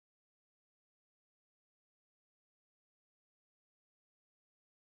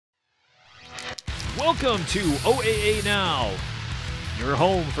Welcome to OAA Now, your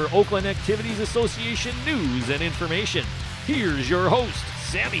home for Oakland Activities Association news and information. Here's your host,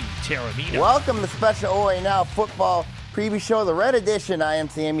 Sammy Taramina. Welcome to the special OAA Now football preview show, the Red Edition. I am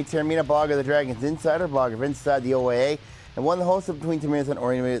Sammy Taramina, blogger of the Dragons Insider, blogger of Inside the OAA, and one of the hosts of Between Two Minutes on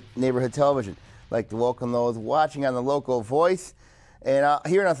Orion Neighborhood Television. I'd like to welcome those watching on the Local Voice, and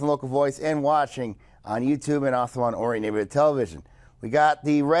hearing us on Local Voice, and watching on YouTube and also on Orion Neighborhood Television. We got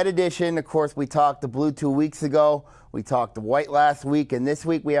the Red Edition. Of course, we talked the blue 2 weeks ago. We talked the white last week. And this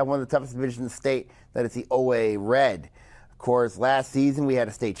week, we have one of the toughest divisions in the state. That is the OAA Red. Of course, last season, we had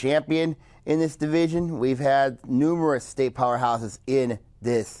a state champion in this division. We've had numerous state powerhouses in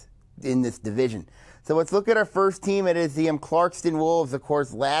this division. So let's look at our first team. It is the Clarkston Wolves. Of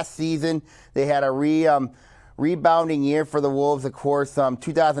course, last season, they had a rebounding year for the Wolves. Of course,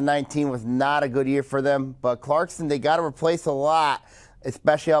 2019 was not a good year for them. But Clarkston, they got to replace a lot,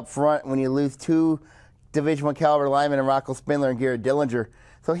 especially up front when you lose two Division I caliber linemen in Rocco Spindler and Garrett Dillinger.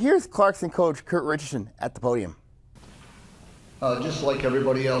 So here's Clarkston coach Kurt Richardson at the podium. Just like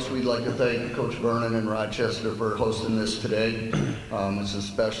everybody else, we'd like to thank Coach Vernon and Rochester for hosting this today. It's a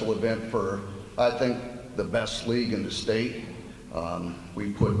special event for, I think, the best league in the state.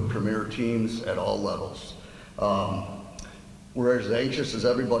 We put premier teams at all levels. We're as anxious as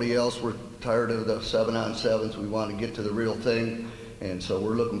everybody else. We're tired of the 7-on-7s. We want to get to the real thing, and so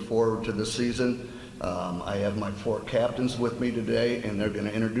we're looking forward to this season. I have my four captains with me today, and they're going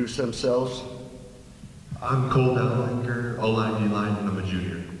to introduce themselves. I'm Cole Dennelinker, O-line, D-line, and I'm a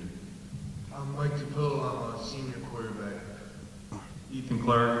junior. I'm Mike DePillo, I'm a senior quarterback. Ethan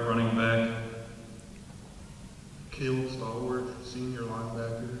Clark, running back. Caleb Stallworth, senior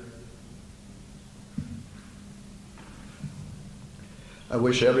linebacker. I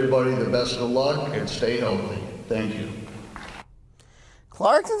wish everybody the best of luck and stay healthy. Thank you.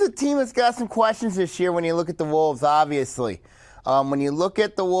 Clarkston's a team that's got some questions this year when you look at the Wolves, obviously. When you look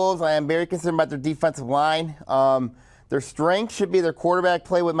at the Wolves, I am very concerned about their defensive line. Their strength should be their quarterback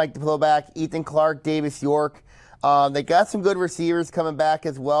play with Mike DePillo back, Ethan Clark, Davis York. They got some good receivers coming back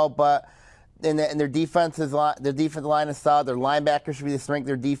as well, but their defensive line is solid. Their linebackers should be the strength of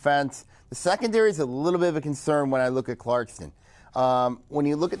their defense. The secondary is a little bit of a concern when I look at Clarkston. When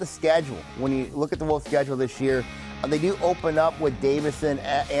you look at the schedule, when you look at the Wolves' schedule this year, they do open up with Davison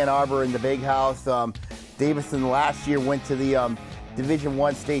at Ann Arbor in the Big House. Davison last year went to the Division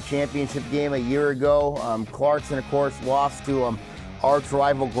I state championship game a year ago. Clarkston, of course, lost to arch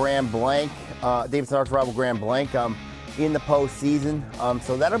rival Grand Blanc. Davison arch rival Grand Blanc in the postseason.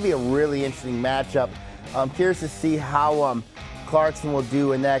 So that'll be a really interesting matchup. I'm curious to see how Clarkston will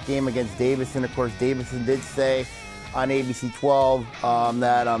do in that game against Davison. Of course, Davison did say on ABC 12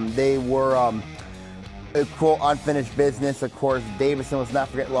 that they were a quote unfinished business. Of course, Davison, let's not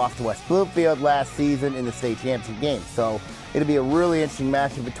forget, lost to West Bloomfield last season in the state championship game. So it'll be a really interesting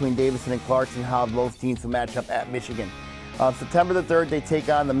matchup between Davison and Clarkston, how both teams will match up at Michigan. September the 3rd, they take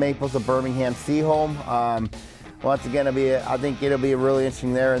on the Maples of Birmingham Seaholm. Once again, I think it'll be really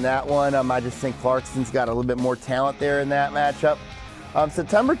interesting there in that one. I just think Clarkston's got a little bit more talent there in that matchup.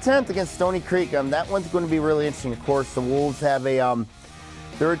 September 10th against Stony Creek, that one's going to be really interesting. Of course, the Wolves have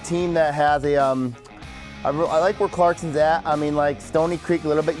they're a team that has I like where Clarkston's at. I mean, like Stony Creek, a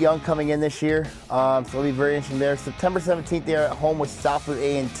little bit young coming in this year, so it'll be very interesting there. September 17th, they're at home with Southwood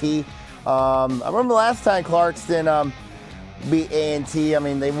A&T. I remember last time Clarkston beat A&T. I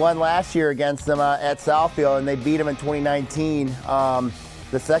mean, they won last year against them at Southfield, and they beat them in 2019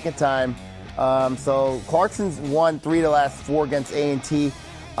 the second time. So Clarkston's won 3 of the last 4 against A&T.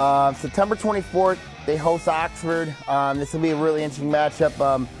 September 24th, they host Oxford. This will be a really interesting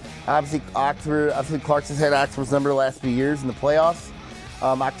matchup. Obviously, Clarkston's had Oxford's number the last few years in the playoffs.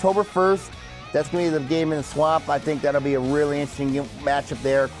 October 1st, that's going to be the game in the Swamp. I think that'll be a really interesting matchup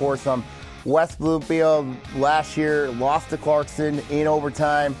there. Of course, West Bloomfield last year lost to Clarkston in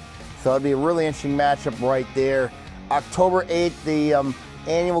overtime, so it'll be a really interesting matchup right there. October 8th, the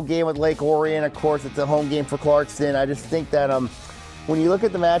annual game with Lake Orion. Of course, it's a home game for Clarkston. I just think that when you look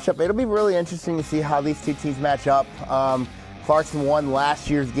at the matchup, it'll be really interesting to see how these two teams match up. Clarkston won last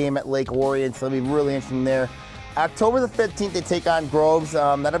year's game at Lake Orion, so it'll be really interesting there. October the 15th, they take on Groves.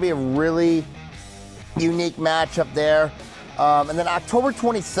 That'll be a really unique matchup there. And then October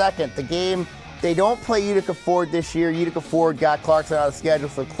 22nd, the game, they don't play Utica Ford this year. Utica Ford got Clarkston out of the schedule,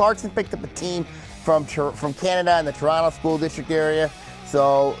 so Clarkston picked up a team from Canada in the Toronto School District area.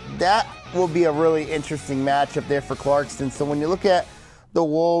 So that will be a really interesting matchup there for Clarkston. So when you look at the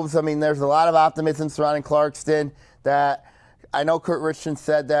Wolves, I mean, there's a lot of optimism surrounding Clarkston. That I know Kurt Richardson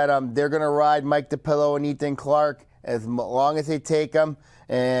said that they're going to ride Mike DePillo and Ethan Clark as long as they take them.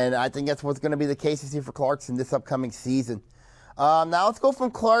 And I think that's what's going to be the case this year for Clarkson this upcoming season. Now let's go from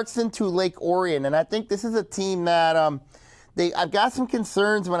Clarkson to Lake Orion. And I think this is a team that I've got some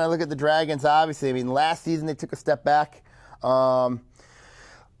concerns when I look at the Dragons, obviously. I mean, last season they took a step back. I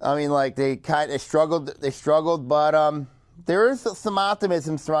mean, like, they struggled, but there is some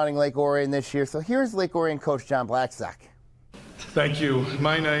optimism surrounding Lake Orion this year. So here's Lake Orion coach John Blackstock. Thank you.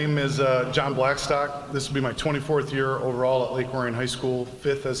 My name is John Blackstock. This will be my 24th year overall at Lake Orion High School,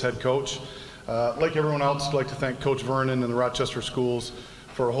 5th as head coach. Like everyone else, I'd like to thank Coach Vernon and the Rochester schools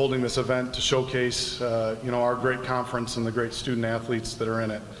for holding this event to showcase our great conference and the great student athletes that are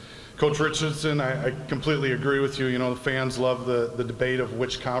in it. Coach Richardson, I completely agree with you. The fans love the debate of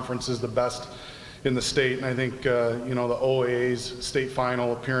which conference is the best in the state, and I think the OAA's state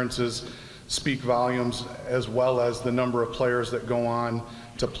final appearances speak volumes, as well as the number of players that go on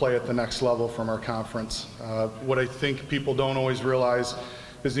to play at the next level from our conference. What I think people don't always realize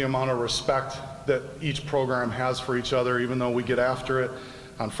is the amount of respect that each program has for each other. Even though we get after it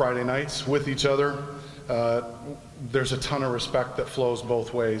on Friday nights with each other, there's a ton of respect that flows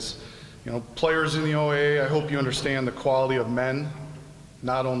both ways. Players in the OAA, I hope you understand the quality of men,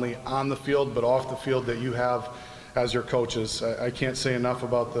 not only on the field but off the field, that you have as your coaches. I can't say enough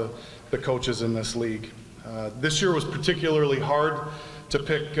about the coaches in this league. This year was particularly hard to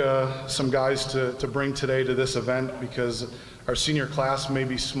pick some guys to bring today to this event, because our senior class may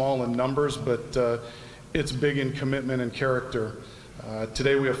be small in numbers, but it's big in commitment and character.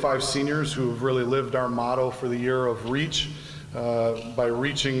 Today we have 5 seniors who have really lived our motto for the year of reach, by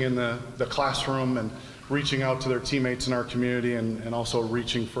reaching in the classroom and reaching out to their teammates in our community, and also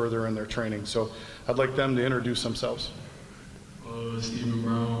reaching further in their training. So I'd like them to introduce themselves. Stephen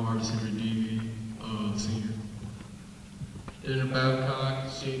Brown, wide receiver DB, senior. Aaron Babcock,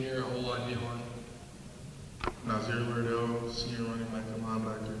 senior, O-line D-line. Nazir Lurdell, senior running back and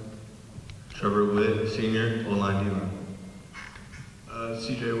linebacker. Trevor Witt, senior, O-line D-line.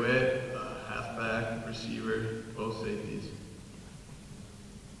 CJ Witt, halfback, receiver, both safeties.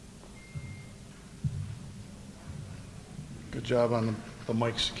 Good job on the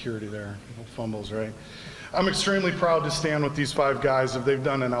mic security there. No fumbles, right? I'm extremely proud to stand with these 5 guys. They've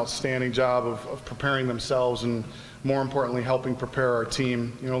done an outstanding job of preparing themselves, and more importantly, helping prepare our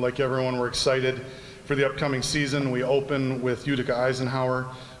team. Like everyone, we're excited for the upcoming season. We open with Utica Eisenhower.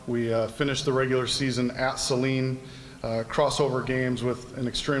 We finish the regular season at Saline. Crossover games with an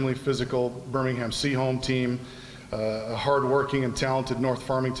extremely physical Birmingham Seahome team, a hard-working and talented North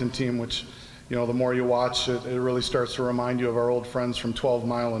Farmington team, which, the more you watch, it really starts to remind you of our old friends from 12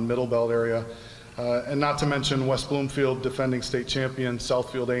 Mile and Middle Belt area. And not to mention West Bloomfield, defending state champion,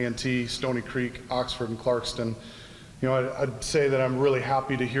 Southfield A&T, Stony Creek, Oxford, and Clarkston. I'd say that I'm really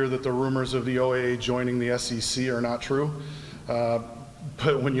happy to hear that the rumors of the OAA joining the SEC are not true.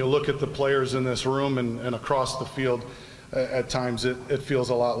 But when you look at the players in this room and across the field, at times it feels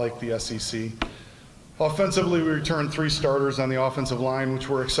a lot like the SEC. Offensively, we returned 3 starters on the offensive line, which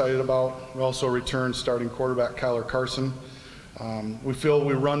we're excited about. We also returned starting quarterback Kyler Carson. We feel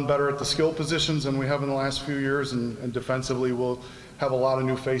we run better at the skill positions than we have in the last few years, and defensively we'll have a lot of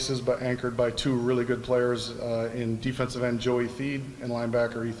new faces, but anchored by 2 really good players in defensive end Joey Theed and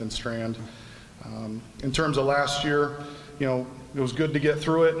linebacker Ethan Strand. In terms of last year, it was good to get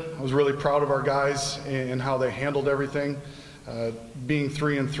through it. I was really proud of our guys and how they handled everything. Being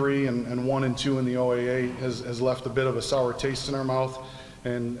 3-3 and 1-2 in the OAA has left a bit of a sour taste in our mouth,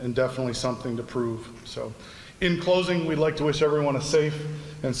 and definitely something to prove. So, in closing, we'd like to wish everyone a safe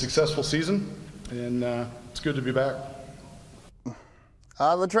and successful season, and it's good to be back.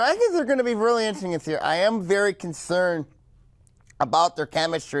 The Dragons are going to be really interesting this year. I am very concerned about their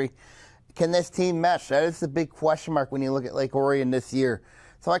chemistry. Can this team mesh? That is the big question mark when you look at Lake Orion this year.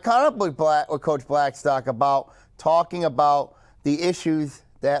 So I caught up with Coach Blackstock about talking about the issues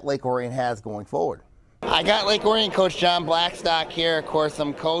that Lake Orion has going forward. I got Lake Orion coach John Blackstock here. Of course,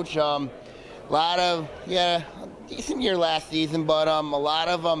 I'm coach. Decent year last season, but a lot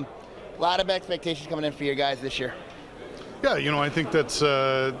of expectations coming in for you guys this year. Yeah, I think that's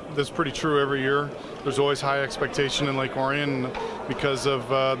pretty true every year. There's always high expectation in Lake Orion because of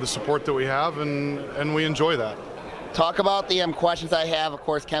the support that we have, and we enjoy that. Talk about the questions I have, of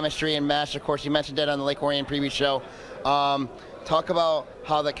course, chemistry and mesh. Of course, you mentioned that on the Lake Orion preview show. Talk about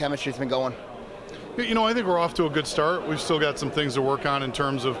how the chemistry's been going. I think we're off to a good start. We've still got some things to work on in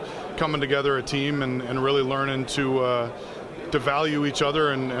terms of coming together a team and really learning to value each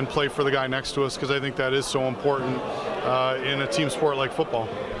other and play for the guy next to us, because I think that is so important in a team sport like football.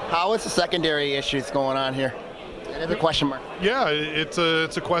 How is the secondary issues going on here? Another question mark. Yeah, it's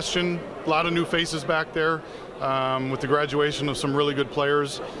a question. A lot of new faces back there with the graduation of some really good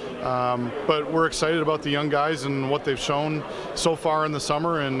players. But we're excited about the young guys and what they've shown so far in the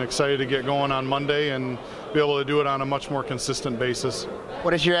summer, and excited to get going on Monday and be able to do it on a much more consistent basis.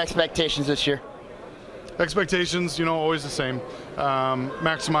 What is your expectations this year? Expectations, always the same.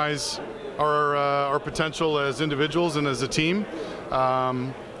 Maximize our potential as individuals and as a team.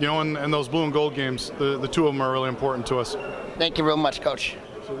 And those blue and gold games, the two of them are really important to us. Thank you real much, Coach.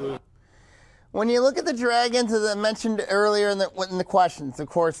 Absolutely. When you look at the Dragons, as I mentioned earlier in the questions, of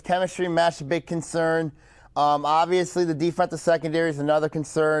course, chemistry match a big concern. Obviously, the defensive secondary is another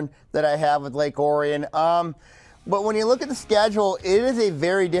concern that I have with Lake Orion. But when you look at the schedule, it is a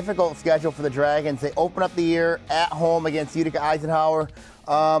very difficult schedule for the Dragons. They open up the year at home against Utica Eisenhower.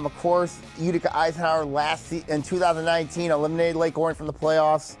 Of course, Utica Eisenhower in 2019 eliminated Lake Orion from the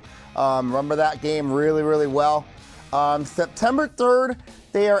playoffs. Remember that game really, really well. September 3rd,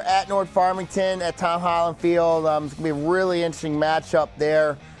 they are at North Farmington at Tom Holland Field. It's going to be a really interesting matchup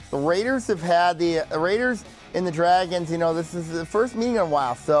there. The Raiders have had the Raiders and the Dragons, this is the first meeting in a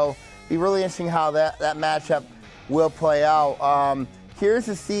while, so it'll be really interesting how that matchup will play out. Curious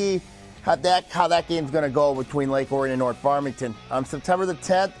to see how that game's going to go between Lake Orion and North Farmington. September the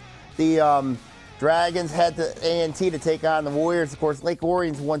 10th, the Dragons head to A&T to take on the Warriors. Of course, Lake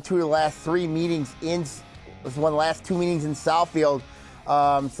Orion's won two of the last meetings in Southfield.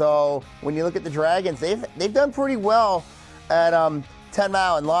 So when you look at the Dragons, they've done pretty well at 10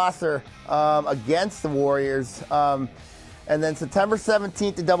 Mile and Losser against the Warriors. And then September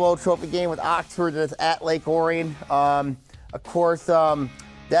 17th, the Double O Trophy game with Oxford that's at Lake Orion. Of course,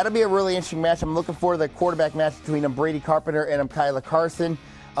 that'll be a really interesting match. I'm looking forward to the quarterback match between Brady Carpenter and Kyla Carson.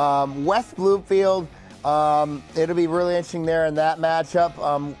 West Bloomfield, it'll be really interesting there in that matchup.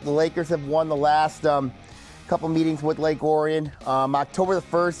 The Lakers have won the last couple meetings with Lake Orion. October the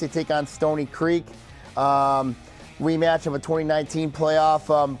 1st, they take on Stony Creek. Rematch of a 2019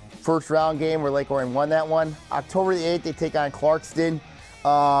 playoff first round game where Lake Orion won that one. October the 8th, they take on Clarkston.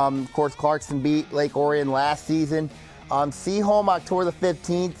 Of course, Clarkston beat Lake Orion last season. Seaholm, October the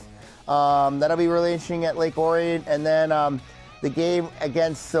 15th. That'll be really interesting at Lake Orion. And then the game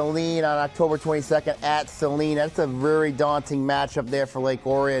against Saline on October 22nd at Saline. That's a very daunting matchup there for Lake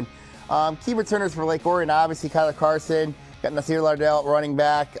Orion. Key returners for Lake Orion, obviously Kyla Carson, got Nasir Lardell running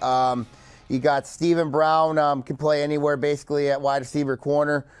back. You got Stephen Brown, can play anywhere basically at wide receiver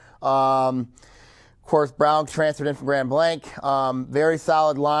corner. Of course, Brown transferred in from Grand Blanc. Very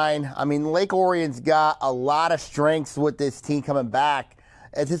solid line. I mean, Lake Orion's got a lot of strengths with this team coming back.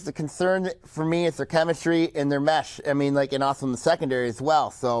 It's just a concern for me. It's their chemistry and their mesh. I mean, and also in the secondary as well.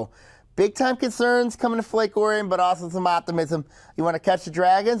 So, big-time concerns coming to Lake Orion, but also some optimism. You want to catch the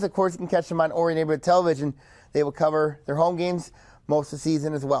Dragons? Of course, you can catch them on Orion Neighborhood Television. They will cover their home games most of the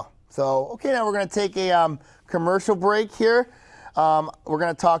season as well. So, okay, now we're going to take a commercial break here. We're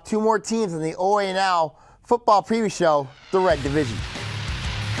going to talk two more teams in the OAA Now football preview show, the Red Division.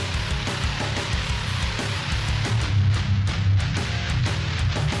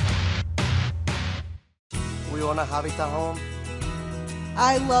 We want a Habitat home.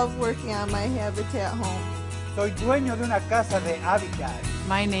 I love working on my Habitat home. Soy dueño de una casa de Habitat.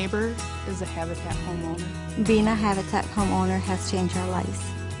 My neighbor is a Habitat homeowner. Being a Habitat homeowner has changed our lives.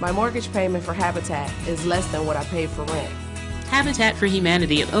 My mortgage payment for Habitat is less than what I paid for rent. Habitat for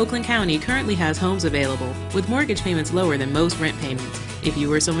Humanity of Oakland County currently has homes available with mortgage payments lower than most rent payments. If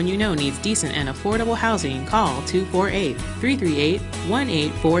you or someone you know needs decent and affordable housing, call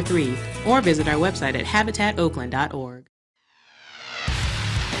 248-338-1843 or visit our website at habitatoakland.org.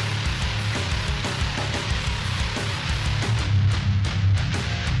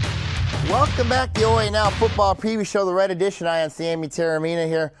 Welcome back to the OAA Now football preview show, the Red Edition. I am Sammy Taramina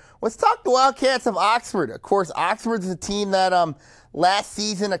here. Let's talk the Wildcats of Oxford. Of course, Oxford's a team that last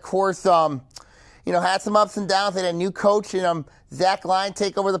season, of course, had some ups and downs. They had a new coach and Zach Line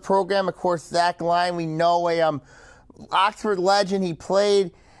take over the program. Of course, Zach Line, we know a Oxford legend. He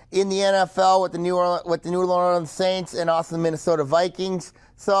played in the NFL with the New Orleans Saints and also the Minnesota Vikings.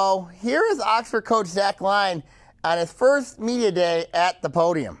 So here is Oxford coach Zach Line on his first media day at the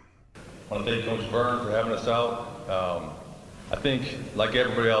podium. I want to thank Coach Byrne for having us out. I think, like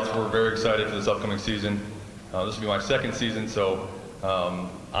everybody else, we're very excited for this upcoming season. This will be my second season, so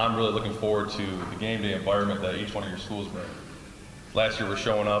I'm really looking forward to the game day environment that each one of your schools bring. Last year we're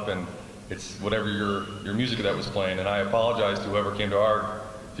showing up and it's whatever your music that was playing, and I apologize to whoever came to our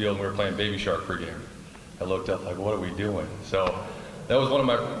field and we were playing Baby Shark pregame. I looked up like, what are we doing? So that was one of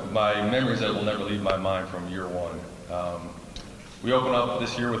my memories that will never leave my mind from year one. We open up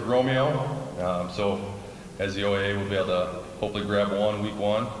this year with Romeo, as the OAA, we'll be able to hopefully grab one week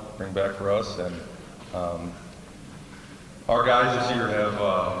 1, bring back for us. And our guys this year have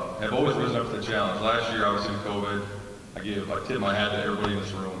always risen up to the challenge. Last year, obviously with COVID, I tipped my hat to everybody in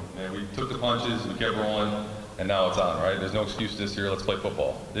this room. And we took the punches, we kept rolling, and now it's on, right? There's no excuse this year, let's play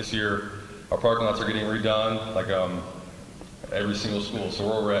football. This year, our parking lots are getting redone, like every single school. So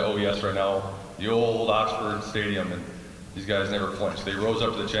we're over at OES right now, the old Oxford Stadium, and these guys never flinched. They rose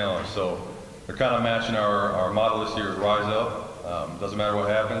up to the challenge. So they're kind of matching our motto this year is rise up. Doesn't matter what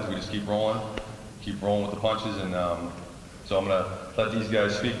happens, we just keep rolling with the punches. And so I'm going to let these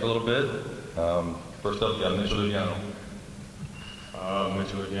guys speak for a little bit. First up, we got Mitchell Lugiano.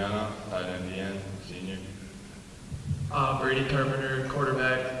 Mitchell Lugiano, tight end, senior. Brady Carpenter,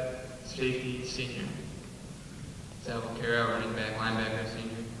 quarterback, safety, senior. Sal Vaquero, running back, linebacker,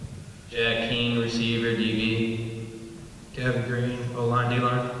 senior. Jack King, receiver, DB. Kevin Green, O-line,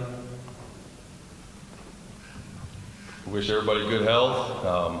 D-line. Wish everybody good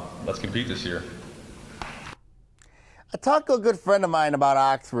health. Let's compete this year. I talked to a good friend of mine about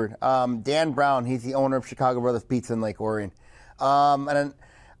Oxford, Dan Brown. He's the owner of Chicago Brothers Pizza in Lake Orion. And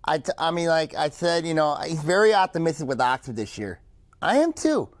I mean, like I said, you know, he's very optimistic with Oxford this year. I am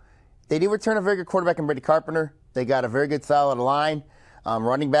too. They do return a very good quarterback in Brady Carpenter. They got a very good solid line.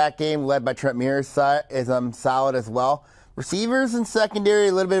 Running back game led by Trent Mears is solid as well. Receivers and secondary,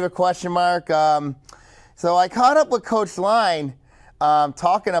 a little bit of a question mark. So I caught up with Coach Line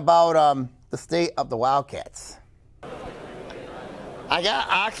talking about the state of the Wildcats. I got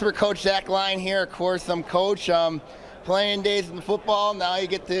Oxford coach Zach Line here, of course. I'm coach. Playing days in football. Now you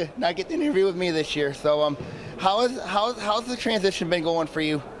get to interview with me this year. So how's the transition been going for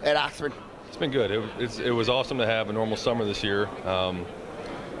you at Oxford? It's been good. It was awesome to have a normal summer this year.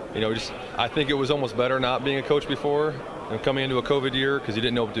 You know, I think it was almost better not being a coach before and coming into a COVID year because you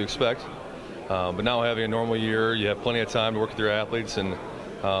didn't know what to expect. But now having a normal year, you have plenty of time to work with your athletes, and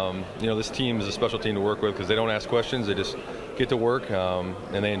you know, this team is a special team to work with because they don't ask questions. They just get to work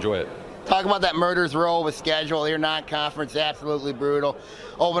and they enjoy it. Talk about that Murders Row with schedule. Your non-conference, absolutely brutal.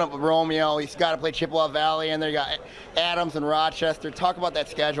 Open up with Romeo. He's got to play Chippewa Valley, and they got Adams and Rochester. Talk about that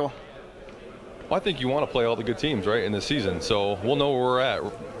schedule. Well, I think you want to play all the good teams, right, in this season. So we'll know where we're at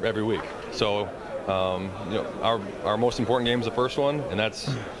every week. So you know, our most important game is the first one, and that's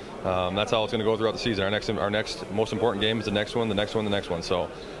how it's going to go throughout the season. Our next most important game is the next one, the next one, the next one. So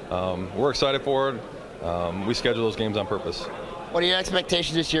we're excited for it. We schedule those games on purpose. What are your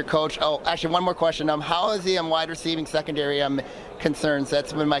expectations this year, Coach? Oh, actually, one more question. How is the wide receiving secondary concerns?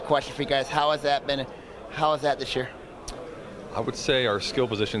 That's been my question for you guys. How has that been? How is that this year? I would say our skill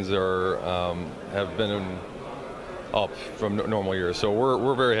positions have been up from normal years. So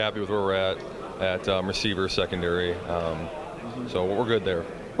we're very happy with where we're at receiver, secondary. So we're good there.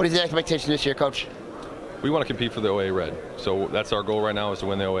 What is the expectation this year, Coach? We want to compete for the OAA Red. So that's our goal right now, is to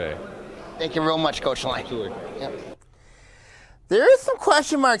win the OAA. Thank you real much, Coach Line. Absolutely. Yep. There is some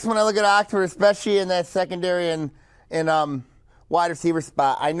question marks when I look at Oxford, especially in that secondary and wide receiver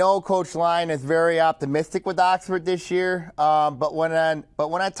spot. I know Coach Line is very optimistic with Oxford this year, but when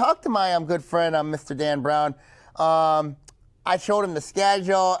I talked to my good friend, Mr. Dan Brown, I showed him the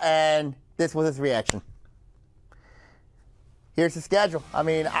schedule, and this was his reaction. Here's the schedule. I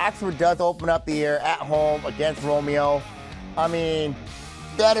mean, Oxford does open up the year at home against Romeo. I mean,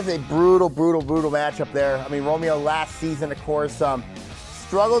 that is a brutal matchup there. I mean, Romeo last season, of course,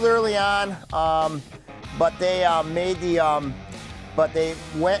 struggled early on, but they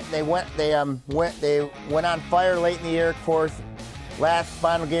went on fire late in the year. Of course, last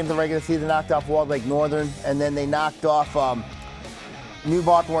final games of the regular season knocked off Walled Lake Northern, and then they knocked off New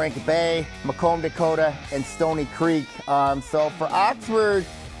Baltimore, Anchor Bay, Macomb, Dakota, and Stony Creek. So for Oxford,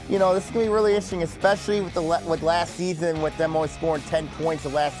 you know, this is going to be really interesting, especially with last season, with them only scoring 10 points the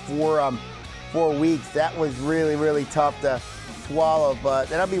last 4 weeks. That was really tough to swallow, but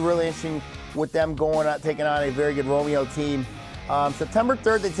that'll be really interesting with them taking on a very good Romeo team. September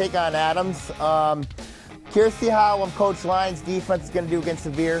 3rd, they take on Adams. Curious to see how Coach Line's defense is going to do against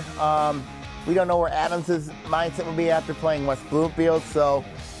Sevier. We don't know where Adams' mindset will be after playing West Bloomfield, so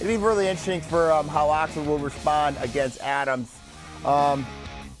it'll be really interesting for how Oxford will respond against Adams.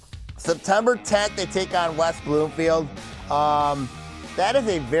 September 10th, they take on West Bloomfield. That is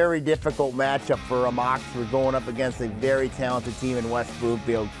a very difficult matchup for Oxford going up against a very talented team in West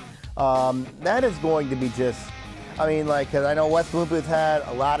Bloomfield. That is going to be just, I mean, because I know West Bloomfield's had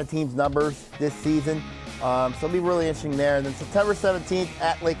a lot of teams' numbers this season. So it'll be really interesting there. And then September 17th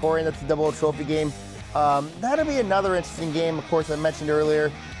at Lake Orion, that's a double trophy game. That'll be another interesting game. Of course, I mentioned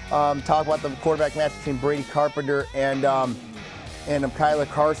earlier, talk about the quarterback match between Brady Carpenter and Kyler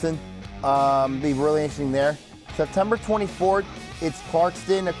Carson. Be really interesting there. September 24th, it's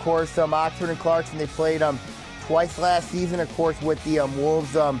Clarkston. Of course, Oxford and Clarkston, they played twice last season, of course, with the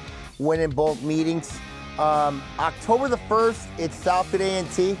Wolves winning both meetings. October the 1st, it's Southfield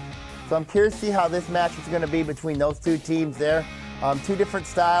A&T. So I'm curious to see how this match is going to be between those two teams there. Two different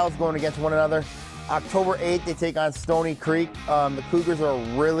styles going against one another. October 8th, they take on Stony Creek. The Cougars are a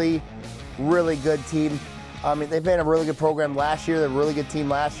really, really good team. They've been a really good program last year. They're a really good team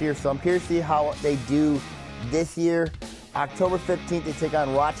last year. So I'm curious to see how they do this year. October 15th, they take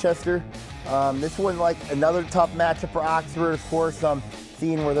on Rochester. This one, like another tough matchup for Oxford, of course,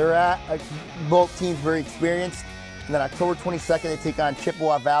 seeing where they're at. Both teams very experienced. And then October 22nd, they take on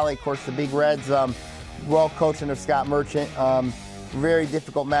Chippewa Valley. Of course, the Big Reds, well coached under Scott Merchant. Very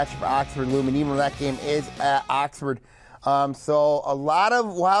difficult matchup for Oxford looming, even when that game is at Oxford. So a lot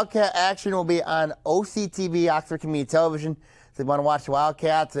of Wildcat action will be on OCTV, Oxford Community Television. So if you want to watch the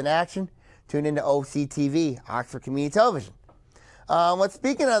Wildcats in action, tune into OCTV, Oxford Community Television.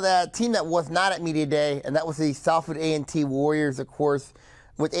 Speaking of that team that was not at Media Day, and that was the Southfield A&T Warriors, of course.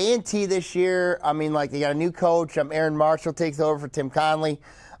 With A&T this year, they got a new coach. Aaron Marshall takes over for Tim Conley.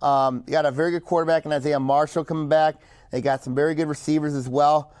 They got a very good quarterback in Isaiah Marshall coming back. They got some very good receivers as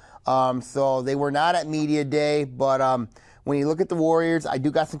well. So they were not at Media Day, but when you look at the Warriors, I do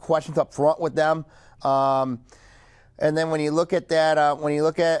got some questions up front with them. And then when you look at that, when you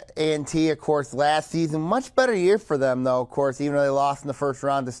look at A&T, of course, last season, much better year for them, though, of course, even though they lost in the first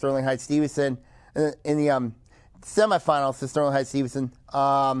round to Sterling Heights-Stevenson in the semifinals to Sterling Heights-Stevenson.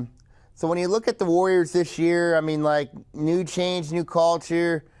 So when you look at the Warriors this year, new change, new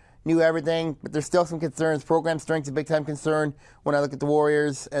culture, new everything, but there's still some concerns. Program strength is a big-time concern when I look at the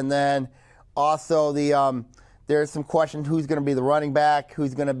Warriors. And then also there's some questions who's going to be the running back,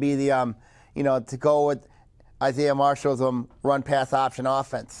 who's going to be the, to go with Isaiah Marshall's run-pass option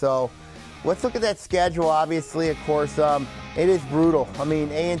offense. So let's look at that schedule. Obviously, of course, it is brutal.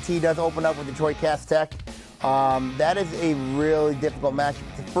 A&T does open up with Detroit Cass Tech. That is a really difficult match.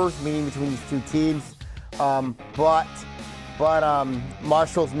 It's the first meeting between these two teams. But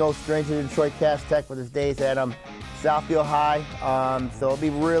Marshall's no stranger to Detroit Cass Tech with his days at Southfield High. So it'll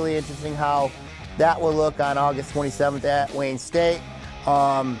be really interesting how that will look on August 27th at Wayne State.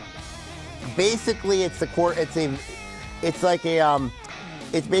 Basically, it's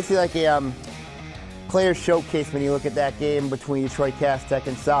basically like a player showcase when you look at that game between Detroit Cass Tech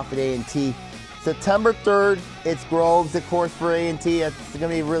and Southfield A&T. September 3rd, it's Groves, of course, for A&T. It's going to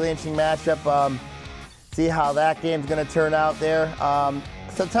be a really interesting matchup. See how that game's going to turn out there.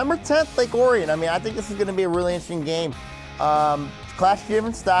 September 10th, Lake Orion. I think this is going to be a really interesting game. Clash of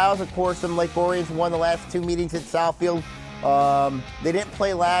different styles, of course. Lake Orion's won the last two meetings at Southfield. They didn't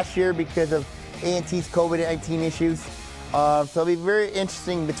play last year because of A&T's COVID-19 issues. So it'll be very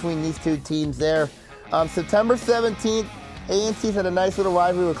interesting between these two teams there. September 17th, A&T's had a nice little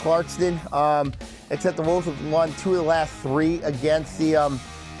rivalry with Clarkston, except the Wolves have won 2 of the last 3 against the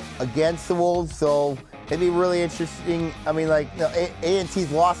Wolves. So it'd be really interesting.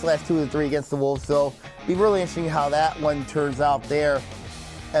 A&T's lost the last 2 of the 3 against the Wolves. So it'd be really interesting how that one turns out there.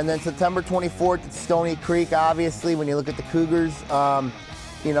 And then September 24th, it's Stony Creek, obviously, when you look at the Cougars.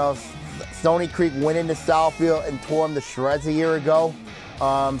 Stony Creek went into Southfield and tore them to shreds a year ago.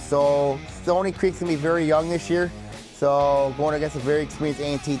 So Stony Creek's going to be very young this year. So going against a very experienced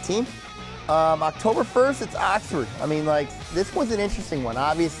A&T team. October 1st, it's Oxford. This was an interesting one,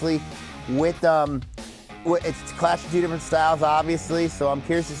 obviously, it's clash of 2 different styles, obviously. So I'm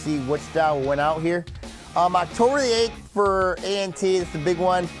curious to see which style went out here. October the 8th for A&T, it's the big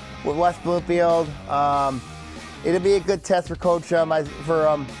one with West Bloomfield. It'll be a good test for Coach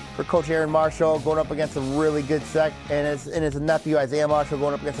Coach Aaron Marshall going up against a really good and his nephew Isaiah Marshall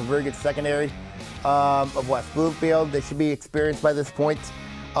going up against a very good secondary of West Bloomfield. They should be experienced by this point.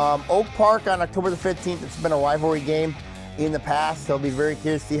 Oak Park on October the 15th, it's been a rivalry game in the past, so I'll be very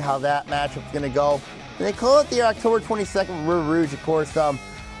curious to see how that matchup's going to go. And they call it the October 22nd River Rouge, of course.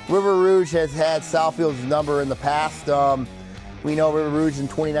 River Rouge has had Southfield's number in the past. We know River Rouge in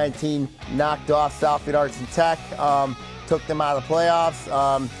 2019 knocked off Southfield Arts and Tech, took them out of the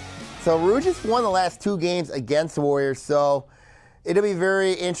playoffs. So Rouge has won the last 2 games against the Warriors, so it'll be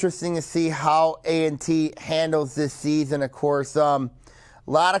very interesting to see how A&T handles this season, of course. A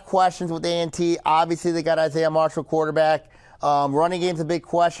lot of questions with A&T. Obviously, they got Isaiah Marshall quarterback. Running game's a big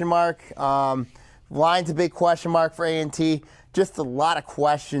question mark. Line's a big question mark for A&T. Just a lot of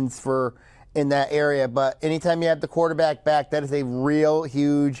questions in that area. But anytime you have the quarterback back, that is a real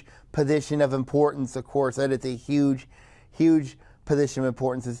huge position of importance, of course. That is a huge, huge position of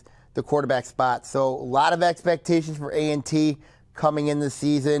importance, is the quarterback spot. So a lot of expectations for A&T coming in this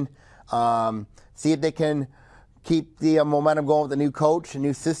season. See if they can keep the momentum going with the new coach, a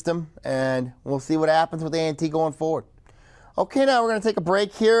new system, and we'll see what happens with A&T going forward. Okay, now we're going to take a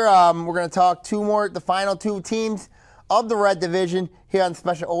break here. We're going to talk the final two teams of the Red Division here on the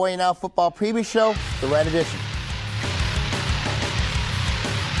special OAA Now Football Preview Show, the Red Edition.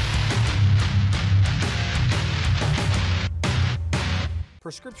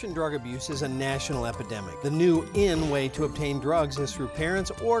 Prescription drug abuse is a national epidemic. The new in way to obtain drugs is through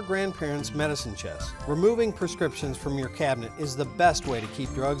parents' or grandparents' medicine chests. Removing prescriptions from your cabinet is the best way to keep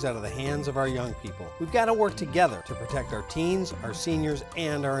drugs out of the hands of our young people. We've got to work together to protect our teens, our seniors,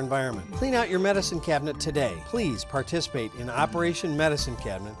 and our environment. Clean out your medicine cabinet today. Please participate in Operation Medicine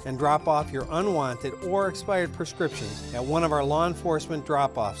Cabinet and drop off your unwanted or expired prescriptions at one of our law enforcement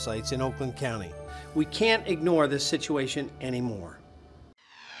drop-off sites in Oakland County. We can't ignore this situation anymore.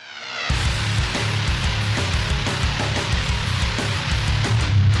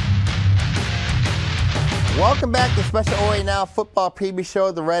 Welcome back to the special OAA Now Football Preview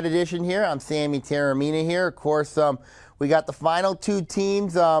Show, the Red Edition here. I'm Sammy Taramina here. Of course, we got the final two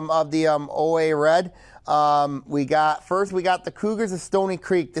teams of the OAA Red. We got the Cougars of Stony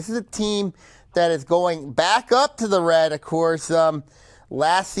Creek. This is a team that is going back up to the Red, of course.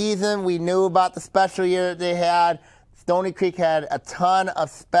 Last season, we knew about the special year that they had. Stony Creek had a ton of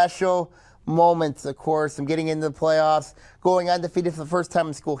special moments, of course, from getting into the playoffs, going undefeated for the first time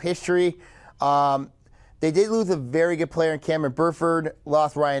in school history. They did lose a very good player in Cameron Burford,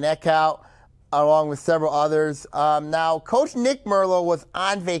 lost Ryan Eckhout, along with several others. Now, Coach Nick Merlo was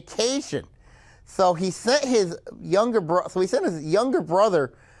on vacation, so he sent his younger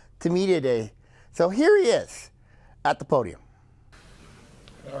brother to media day. So here he is at the podium.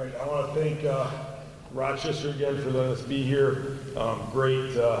 All right, I want to thank Rochester again for letting us be here.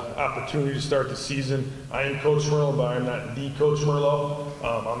 Great opportunity to start the season. I am Coach Merlo, but I'm not the Coach Merlo.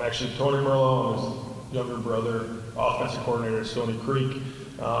 I'm actually Tony Merlo. I'm his younger brother, offensive coordinator at Stony Creek.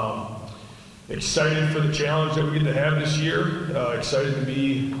 Excited for the challenge that we get to have this year. Excited to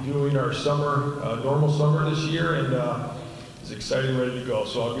be doing our summer, normal summer this year, and it's excited and ready to go.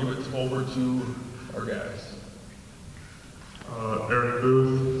 So I'll give it over to our guys. Eric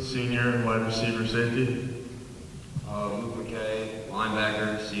Booth, senior, wide receiver, safety. Luke McKay,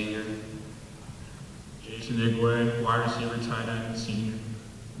 linebacker, senior. Jason Igwe, wide receiver, tight end, senior.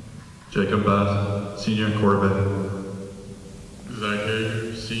 Jacob Bass, senior, quarterback. Zach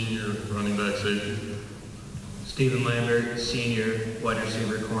Hager, senior, running back, safety. Stephen Lambert, senior, wide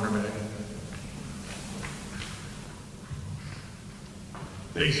receiver, cornerback.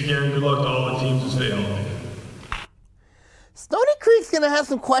 Thanks again. Good luck to all the teams to stay healthy. Stony Creek's going to have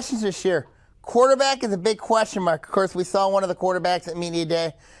some questions this year. Quarterback is a big question mark. Of course, we saw one of the quarterbacks at media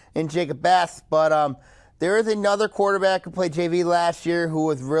day in Jacob Bass, but there is another quarterback who played JV last year who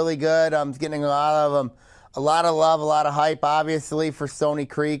was really good. He's getting a lot of love, a lot of hype, obviously, for Stony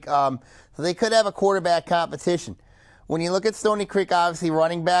Creek. So they could have a quarterback competition. When you look at Stony Creek, obviously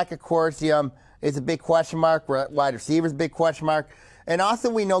running back, of course, is a big question mark. Wide receiver is a big question mark. And also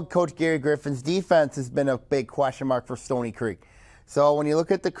we know Coach Gary Griffin's defense has been a big question mark for Stony Creek. So when you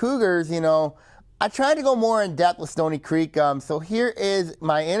look at the Cougars, I tried to go more in depth with Stony Creek. So here is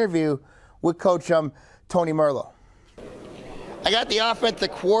my interview with Coach Tony Merlo. I got the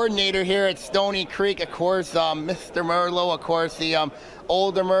offensive coordinator here at Stony Creek, of course, Mr. Merlo. Of course, the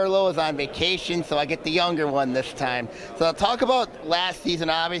older Merlo is on vacation, so I get the younger one this time. So I'll talk about last season,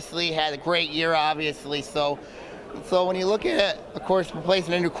 obviously, had a great year, obviously. So when you look at it, of course,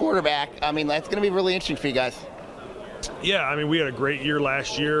 replacing a new quarterback, that's going to be really interesting for you guys. Yeah, we had a great year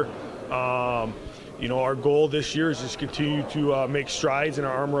last year. Our goal this year is just continue to make strides in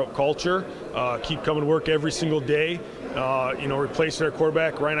our Armor Up culture, keep coming to work every single day. Replacing our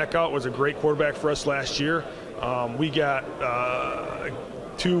quarterback, Ryan Eckhout was a great quarterback for us last year. We got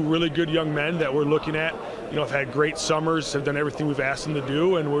two really good young men that we're looking at. Have had great summers, have done everything we've asked them to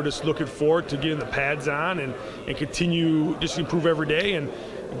do, and we're just looking forward to getting the pads on and continue just to improve every day. And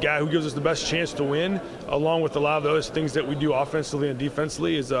the guy who gives us the best chance to win, along with a lot of the other things that we do offensively and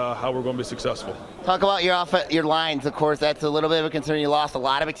defensively, is how we're going to be successful. Talk about your lines, of course. That's a little bit of a concern. You lost a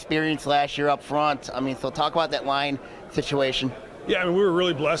lot of experience last year up front. So talk about that line situation. Yeah, we were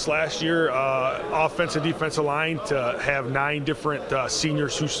really blessed last year, offensive, defensive line, to have 9 different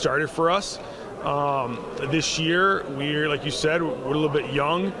seniors who started for us. This year, we're, like you said, we're a little bit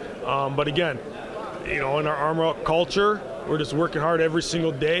young, but again, in our Armor Up culture, we're just working hard every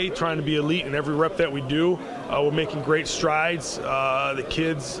single day, trying to be elite in every rep that we do. We're making great strides. The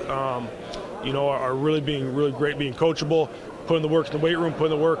kids, are really being really great, being coachable. putting the work in the weight room,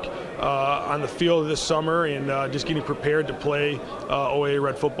 putting the work on the field this summer, and just getting prepared to play OAA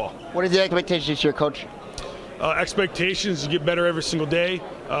Red football. What is the expectation this year, Coach? Expectations to get better every single day,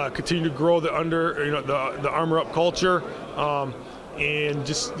 continue to grow the Armor Up culture, and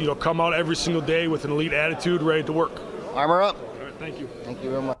just come out every single day with an elite attitude, ready to work. Armor Up. All right, thank you. Thank you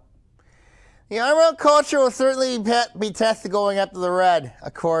very much. The Armor Up culture will certainly be tested going up to the Red.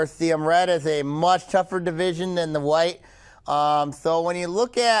 Of course, the Red is a much tougher division than the White. So when you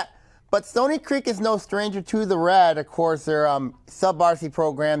look at, but Stony Creek is no stranger to the Red. Of course, their sub-varsity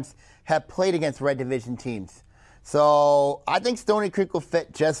programs have played against Red Division teams. So I think Stony Creek will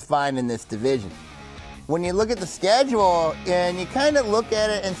fit just fine in this division. When you look at the schedule and you kind of look at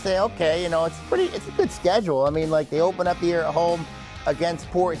it and say, okay, it's a good schedule. I mean, like, they open up the year at home against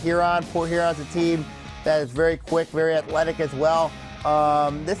Port Huron. Port Huron's a team that is very quick, very athletic as well.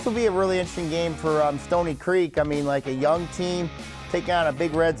 This will be a really interesting game for Stony Creek. I mean, like, a young team taking on a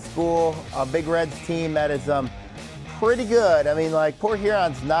Big Red school, a Big Reds team that is pretty good. I mean, like, Port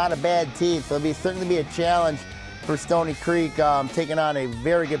Huron's not a bad team, so it'll certainly be a challenge for Stony Creek, taking on a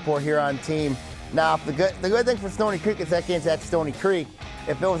very good Port Huron team. Now, the good thing for Stony Creek is that game's at Stony Creek.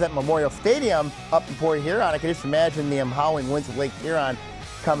 If it was at Memorial Stadium up in Port Huron, I could just imagine the howling winds of Lake Huron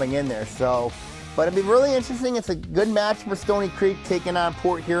coming in there. So, but it'd be really interesting. It's a good match for Stony Creek taking on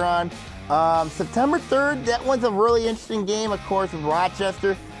Port Huron. September 3rd, that one's a really interesting game, of course, with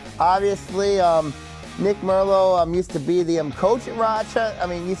Rochester. Obviously, Nick Merlo used to be the coach at Rochester. I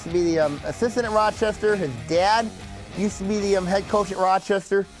mean, used to be the assistant at Rochester. His dad used to be the head coach at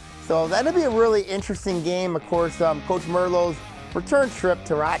Rochester. So that'll be a really interesting game. Of course, Coach Merlo's return trip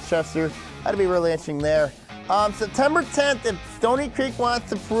to Rochester. That'll be really interesting there. September 10th, if Stony Creek wants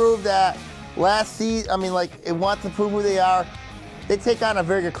to prove that last season, I mean, like, it wants to prove who they are, they take on a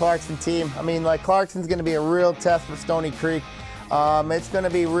very good Clarkson team. I mean, like, Clarkson's going to be a real test for Stony Creek. It's going to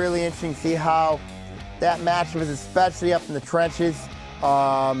be really interesting to see how that matchup is, especially up in the trenches.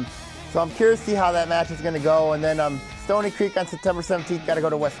 So I'm curious to see how that match is going to go. And then Stony Creek on September 17th got to go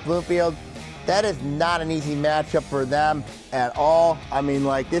to West Bloomfield. That is not an easy matchup for them at all. I mean,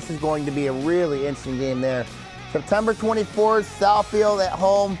 like, this is going to be a really interesting game there. September 24th, Southfield at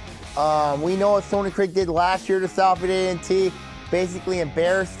home. We know what Stony Creek did last year to Southfield A&T, basically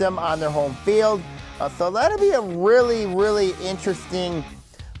embarrassed them on their home field. So that'll be a really, really interesting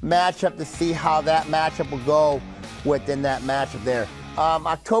matchup to see how that matchup will go within that matchup there.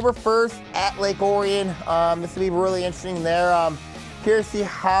 October 1st at Lake Orion. This will be really interesting there. Curious to see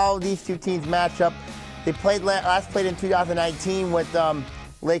how these two teams match up. They last played in 2019 with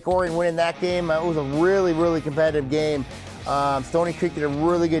Lake Orion winning that game. It was a really, really competitive game. Stony Creek did a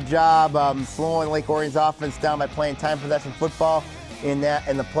really good job slowing Lake Orion's offense down by playing time possession football in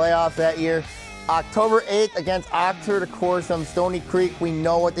the playoffs that year. October 8th against Oxford, of course, Stony Creek, we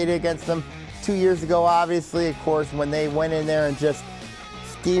know what they did against them 2 years ago, obviously, of course, when they went in there and just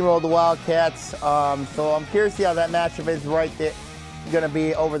steamrolled the Wildcats. So I'm curious to see how that matchup is going to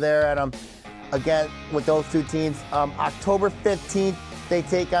be over there at again with those two teams. October 15th, they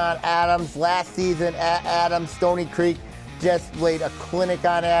take on Adams. Last season at Adams, Stony Creek just laid a clinic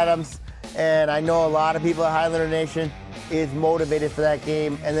on Adams, and I know a lot of people at Highlander Nation is motivated for that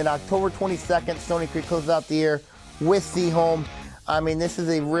game. And then October 22nd, Stony Creek closes out the year with Seaholm. I mean, this is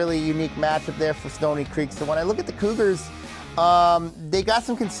a really unique matchup there for Stony Creek. So when I look at the Cougars, they got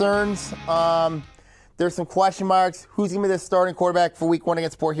some concerns. There's some question marks. Who's going to be the starting quarterback for week 1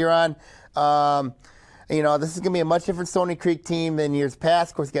 against Port Huron? This is going to be a much different Stony Creek team than years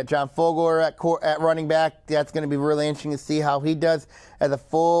past. Of course, you got John Fogler at running back. That's going to be really interesting to see how he does as a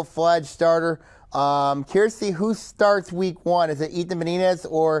full-fledged starter. Curious to see who starts week 1. Is it Ethan Benitez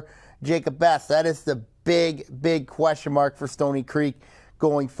or Jacob Best? That is the big, big question mark for Stony Creek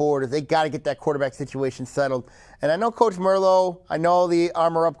going forward. They got to get that quarterback situation settled. And I know Coach Merlo. I know the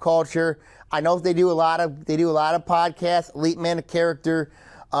Armor Up culture. I know they do a lot of podcasts, Elite Man of Character.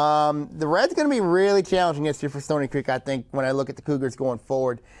 The Reds going to be really challenging this year for Stony Creek, I think, when I look at the Cougars going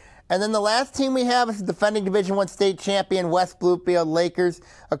forward. And then the last team we have is the defending Division I state champion, West Bloomfield Lakers.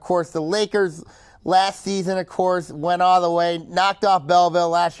 Of course, the Lakers last season, of course, went all the way, knocked off Belleville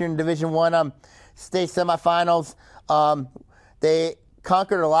last year in Division I state semifinals. They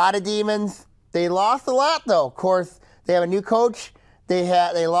conquered a lot of demons. They lost a lot, though. Of course, they have a new coach.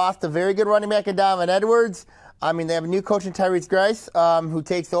 They lost a very good running back in Donovan Edwards. I mean, they have a new coach in Tyrese Grice, who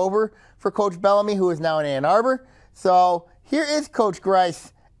takes over for Coach Bellamy, who is now in Ann Arbor. So here is Coach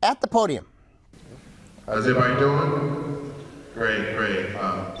Grice at the podium. How's everybody doing? Great.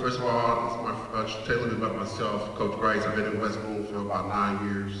 First of all, tell you a little bit about myself. Coach Grice, I've been in West Bloomfield for about 9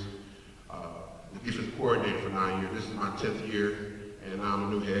 years. defensive coordinator for 9 years. This is my 10th year, and I'm a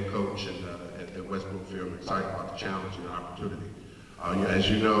new head coach at West Bloomfield. I'm excited about the challenge and the opportunity. As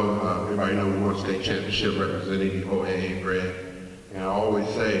you know, everybody knows we won state championship representing the OAA Red. And I always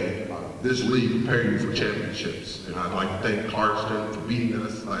say, this league prepared you for championships. And I'd like to thank Clarkston for beating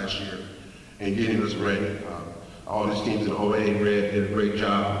us last year and getting us ready. All these teams in OAA Red did a great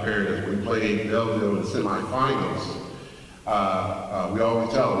job preparing us. We played Belleville in the semifinals. We always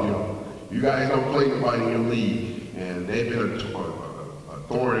tell them, you guys don't play nobody in your league. And they've been a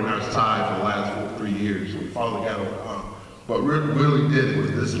thorn in our side for the last 3 years. We finally got over the hump. But what we really did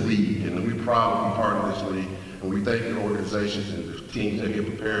was this league, and we're proud to be part of this league. And we thank the organizations and the teams that get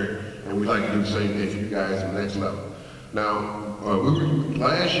prepared, and we'd like to do the same thing for you guys at the next level. Now,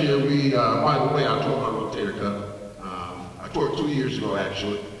 last year, by the way, I tore my rotator cuff. I tore it 2 years ago,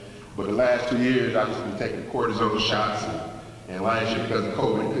 actually. But the last 2 years, I've just been taking cortisone shots. And last year, because of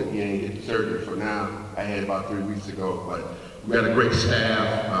COVID, I couldn't get the surgery for now. I had about 3 weeks ago. But we got a great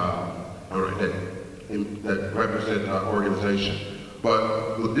staff that represent our organization.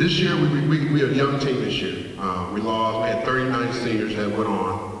 But this year, we are a young team this year. We had 39 seniors that went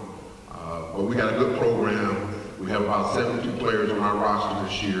on. But we got a good program. We have about 72 players on our roster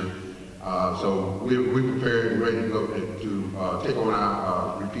this year. So we're prepared and ready to go to take on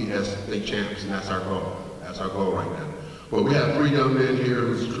our repeat as state champs, and that's our goal. That's our goal right now. But we have 3 young men here,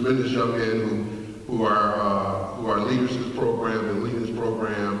 who's tremendous young men who are leaders of this program and leading this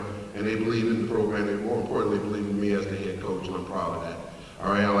program. And they believe in the program, and more importantly, believe in me as the head coach, and I'm proud of that.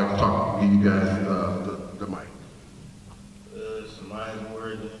 All right, I'd like to give you guys the mic. Sammy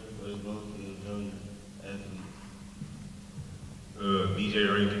Morgan, West Bloomfield Junior athlete. BJ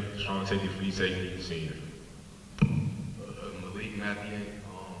Rankin, strong safety, free safety, senior. Malik Mathieu,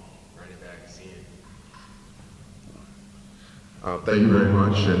 running back, senior. Thank you very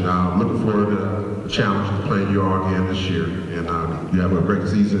much, and I'm looking forward to the challenge of playing you all again this year. And you have a great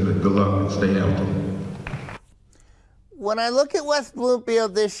season, and good luck, and stay healthy. When I look at West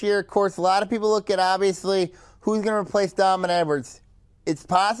Bloomfield this year, of course, a lot of people look at, obviously, who's going to replace Donovan Edwards. It's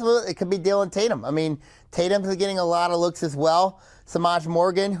possible it could be Dylan Tatum. I mean, Tatum's getting a lot of looks as well. Samaj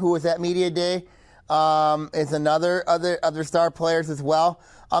Morgan, who was at Media Day, is another other star players as well.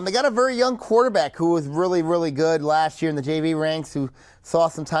 They got a very young quarterback who was really, really good last year in the JV ranks, who saw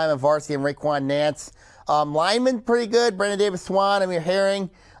some time at varsity, and Raekwon Nance. Lineman, pretty good. Brendan Davis-Swan, Amir Herring,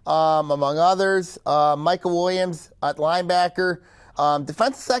 among others. Michael Williams at linebacker.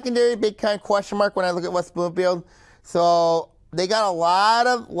 Defensive secondary, big kind of question mark when I look at West Bloomfield. So they got a lot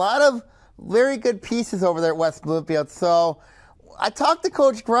of very good pieces over there at West Bloomfield. So I talked to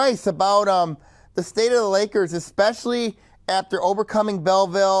Coach Grice about the state of the Lakers, especially after overcoming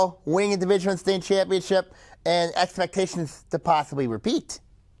Belleville, winning a Division I state championship, and expectations to possibly repeat.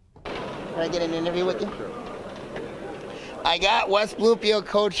 Can I get an interview with you? Sure. I got West Bloomfield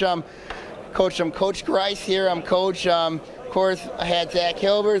coach, Coach Grice here. I'm coach. Of course, I had Zach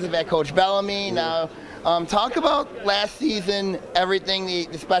Hilbers. I've had Coach Bellamy. Now, talk about last season, everything,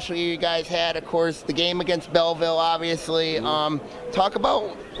 the special year you guys had. Of course, the game against Belleville, obviously. Talk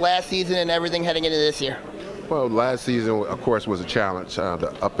about last season and everything heading into this year. Well, last season, of course, was a challenge,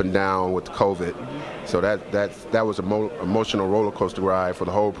 the up and down with COVID. So that was an emotional roller coaster ride for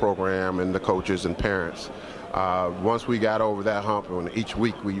the whole program and the coaches and parents. Once we got over that hump, and each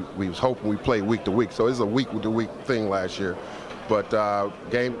week we was hoping we played week to week. So it's a week-to-week thing last year. But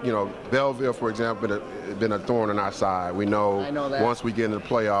Belleville, for example, been a thorn in our side. We know once we get into the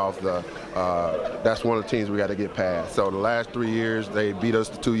playoffs, that's one of the teams we got to get past. So the last 3 years, they beat us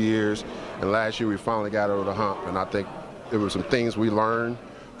the 2 years, and last year we finally got over the hump. And I think there were some things we learned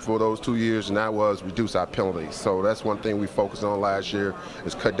for those 2 years, and that was reduce our penalties. So that's one thing we focused on last year,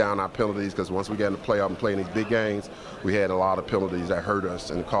 is cut down our penalties, because once we got in the playoff and playing these big games, we had a lot of penalties that hurt us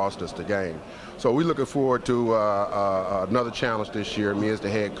and cost us the game. So we're looking forward to another challenge this year. Me as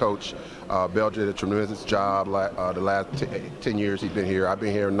the head coach, Bill did a tremendous job the last 10 years he's been here. I've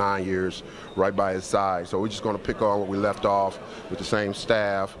been here 9 years, right by his side. So we're just going to pick on what we left off with the same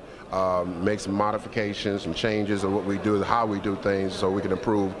staff, make some modifications and changes of what we do, how we do things, so we can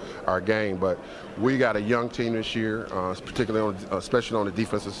improve our game. But we got a young team this year, particularly especially on the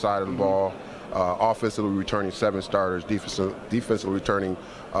defensive side of the ball. Offensively returning 7 starters, defensively returning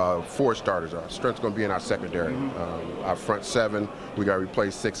 4 starters. Our strength's going to be in our secondary. Our front 7, we got to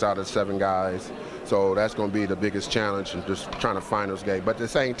replace 6 out of 7 guys. So that's going to be the biggest challenge, and just trying to find those guys. But at the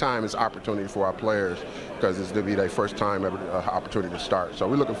same time, it's opportunity for our players because it's going to be their first time ever opportunity to start. So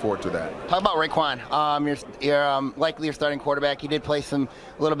we're looking forward to that. Talk about Raekwon. You're likely your starting quarterback. He did play a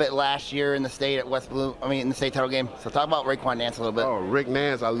little bit last year in the state at in the state title game. So talk about Raekwon Nance a little bit. Oh, Rick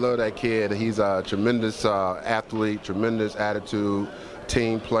Nance, I love that kid. He's a tremendous athlete, tremendous attitude,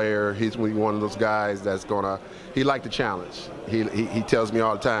 team player. He's one of those guys that's he likes the challenge. He tells me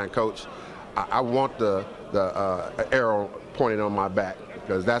all the time, Coach, I want the arrow pointed on my back,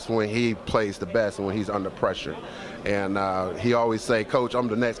 because that's when he plays the best and when he's under pressure. And he always say, Coach, I'm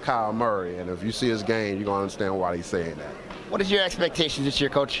the next Kyle Murray. And if you see his game, you're going to understand why he's saying that. What is your expectations this year,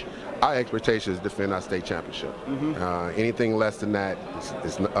 Coach? Our expectation is to defend our state championship. Anything less than that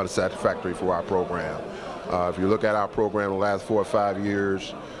is unsatisfactory for our program. If you look at our program the last 4 or 5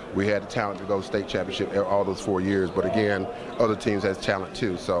 years, we had the talent to go state championship all those 4 years. But again, other teams has talent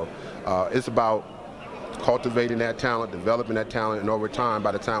too. So it's about cultivating that talent, developing that talent, and over time,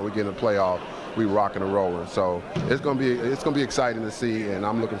 by the time we get in the playoff, we rocking and rolling. So it's gonna be exciting to see, and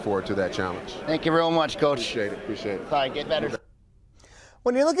I'm looking forward to that challenge. Thank you real much, Coach. Appreciate it. Sorry, get better.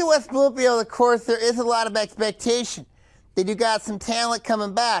 When you look at West Bloomfield, of course, there is a lot of expectation. They do got some talent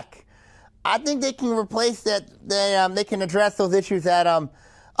coming back. I think they can replace that. They can address those issues at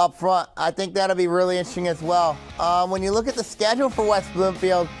up front. I think that'll be really interesting as well. When you look at the schedule for West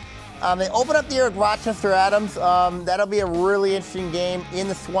Bloomfield, they open up the year with Rochester Adams. That'll be a really interesting game in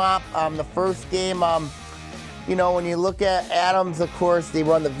the Swamp. The first game, you know, when you look at Adams, of course, they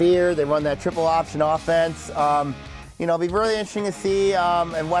run the veer, they run that triple option offense. You know, it'll be really interesting to see.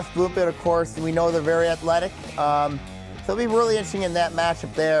 And West Bloomfield, of course, we know they're very athletic. So it'll be really interesting in that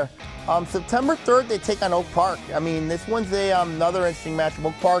matchup there. September 3rd, they take on Oak Park. I mean, this one's another interesting matchup.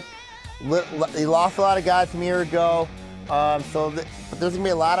 Oak Park, they lost a lot of guys from a year ago. But there's going to be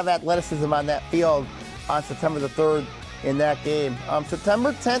a lot of athleticism on that field on September the 3rd in that game.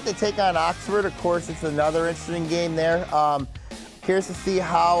 September 10th, they take on Oxford. Of course, it's another interesting game there. Curious to see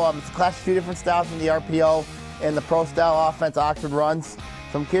how it's a clash of two different styles from the RPO and the pro style offense Oxford runs.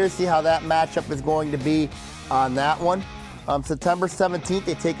 So I'm curious to see how that matchup is going to be on that one. September 17th,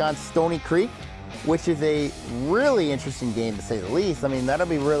 they take on Stony Creek, which is a really interesting game to say the least. I mean, that'll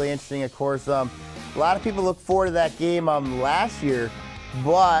be really interesting, of course. A lot of people look forward to that game last year,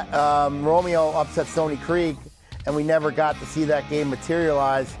 but Romeo upset Stony Creek, and we never got to see that game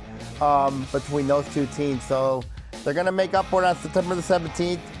materialize between those two teams. So they're going to make up for it on September the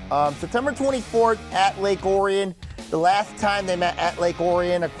 17th. September 24th at Lake Orion. The last time they met at Lake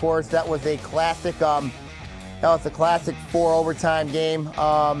Orion, of course, that was a classic. That was a classic 4 overtime game.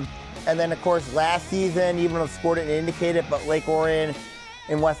 And then, of course, last season, even though the score didn't indicate it, but Lake Orion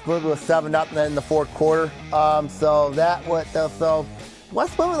and West Bloomfield was 7-0 in the fourth quarter. So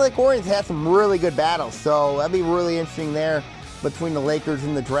West Bloomfield and Lake Orion's had some really good battles. So that'd be really interesting there between the Lakers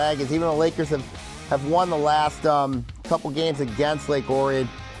and the Dragons. Even though the Lakers have won the last couple games against Lake Orion.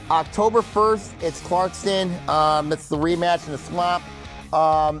 October 1st, it's Clarkston. It's the rematch in the Swamp.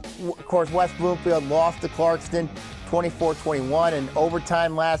 Of course, West Bloomfield lost to Clarkston 24-21 in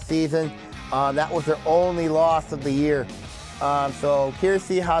overtime last season. That was their only loss of the year. So curious to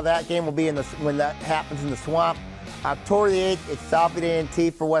see how that game will be when that happens in the Swamp. October the 8th, it's Southfield A&T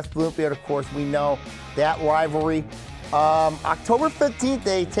for West Bloomfield. Of course, we know that rivalry. October 15th,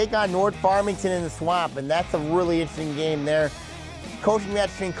 they take on North Farmington in the Swamp, and that's a really interesting game there. Coaching match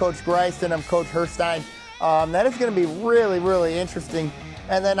between Coach Greisen and Coach Herstein. That is going to be really, really interesting.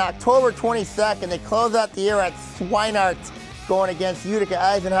 And then October 22nd, they close out the year at Swinehart going against Utica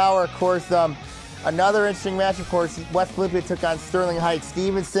Eisenhower. Of course, another interesting match. Of course, West Bloomfield took on Sterling Heights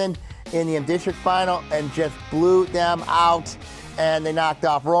Stevenson in the district final and just blew them out. And they knocked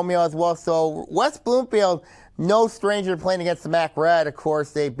off Romeo as well. So West Bloomfield, no stranger to playing against the MAC Red. Of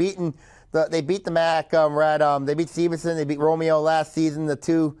course, they beat the MAC Red. They beat Stevenson. They beat Romeo last season.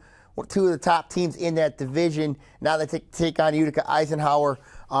 Two of the top teams in that division. Now they take on Utica Eisenhower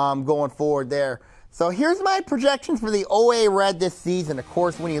going forward there. So here's my projections for the OAA Red this season. Of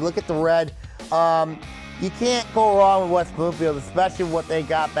course, when you look at the Red, you can't go wrong with West Bloomfield, especially what they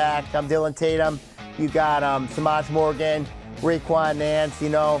got back. Dylan Tatum, you got Samaj Morgan, Raekwon Nance, you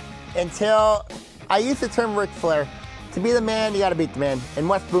know. Until I use the term Ric Flair, to be the man, you got to beat the man. And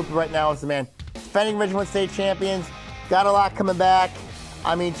West Bloomfield right now is the man. Defending Division I state champions, got a lot coming back.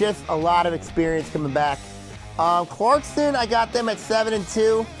 I mean, just a lot of experience coming back. Clarkston, I got them at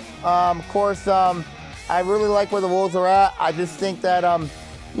 7-2. Of course, I really like where the Wolves are at. I just think that,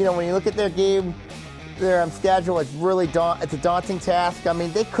 you know, when you look at their game, their schedule, it's a daunting task. I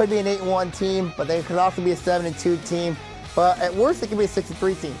mean, they could be an 8-1 team, but they could also be a 7-2 team. But at worst, it could be a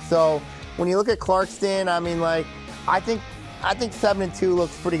 6-3 team. So when you look at Clarkston, I mean, like, I think 7-2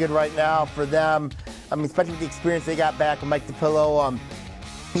 looks pretty good right now for them. I mean, especially with the experience they got back with Mike DePillo,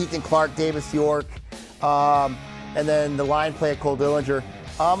 Ethan Clark, Davis York, and then the line play at Cole Dillinger.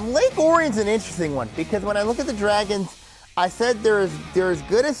 Lake Orion's an interesting one because when I look at the Dragons, I said they're as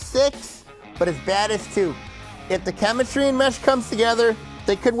good as 6, but as bad as 2. If the chemistry and mesh comes together,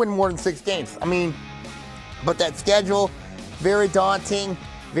 they could win more than 6 games. I mean, but that schedule, very daunting,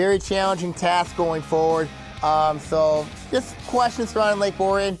 very challenging task going forward. So just questions surrounding Lake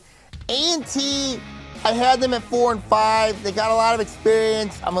Orion. A&T, I had them at 4 and 5. They got a lot of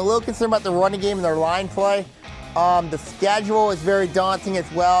experience. I'm a little concerned about the running game and their line play. The schedule is very daunting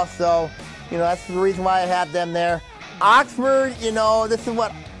as well. So, that's the reason why I have them there. Oxford, this is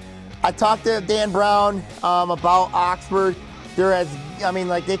what I talked to Dan Brown about Oxford.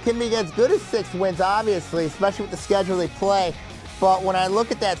 They can be as good as 6 wins, obviously, especially with the schedule they play. But when I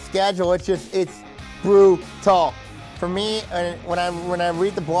look at that schedule, it's brutal. For me, when I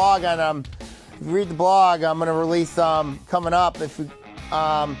read the blog, I'm going to release coming up. For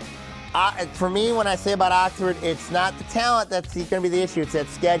me, when I say about Oxford, it's not the talent that's going to be the issue. It's that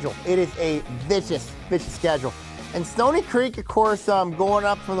schedule. It is a vicious schedule. And Stony Creek, of course, going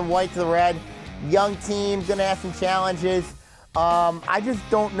up from the white to the red. Young team, going to have some challenges. I just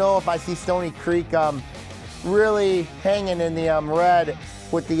don't know if I see Stony Creek really hanging in the red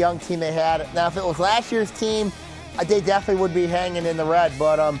with the young team they had. Now, if it was last year's team, they definitely would be hanging in the red.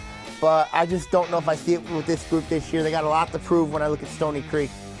 But I just don't know if I see it with this group this year. They got a lot to prove when I look at Stony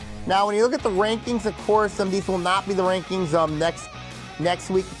Creek. Now, when you look at the rankings, of course, these will not be the rankings next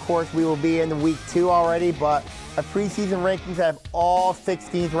week. Of course, we will be in the week 2 already. But our preseason rankings have all 6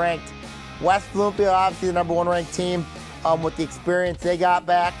 teams ranked. West Bloomfield, obviously the number 1 ranked team with the experience they got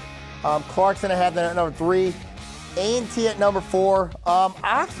back. Clarkson, I have them at number 3. A&T at number 4.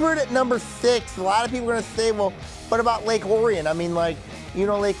 Oxford at number 6. A lot of people are going to say, well, what about Lake Orion? I mean, Lake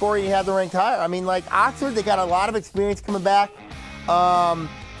Orion, you have the ranked higher. I mean, Oxford, they got a lot of experience coming back.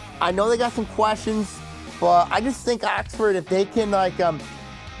 I know they got some questions, but I just think Oxford, if they can,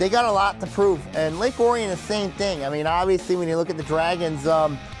 they got a lot to prove. And Lake Orion, the same thing. I mean, obviously, when you look at the Dragons,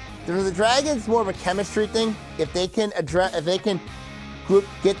 the Dragons more of a chemistry thing. If they can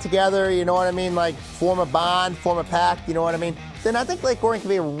get together, you know what I mean, form a bond, form a pact, you know what I mean, then I think Lake Orion can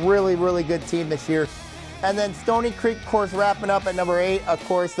be a really, really good team this year. And then Stony Creek, of course, wrapping up at number 8. Of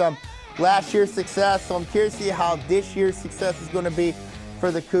course, last year's success. So I'm curious to see how this year's success is going to be for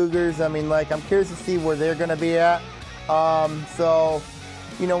the Cougars. I mean, I'm curious to see where they're going to be at. When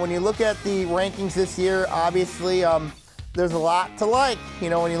you look at the rankings this year, obviously, there's a lot to like.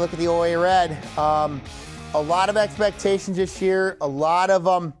 When you look at the OAA Red, a lot of expectations this year. A lot of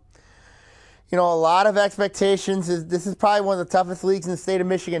expectations. This is probably one of the toughest leagues in the state of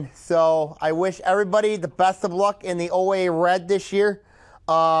Michigan. So I wish everybody the best of luck in the OAA Red this year.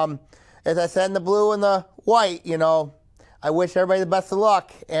 As I said in the blue and the white, I wish everybody the best of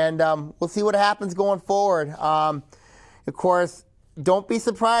luck. And we'll see what happens going forward. Of course, don't be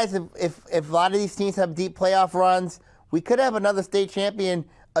surprised if a lot of these teams have deep playoff runs. We could have another state champion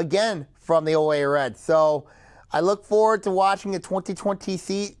again from the OAA Red. So I look forward to watching the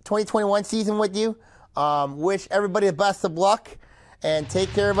 2021 season with you. Wish everybody the best of luck. And take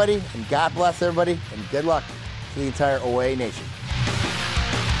care, everybody. And God bless everybody. And good luck to the entire OAA Nation.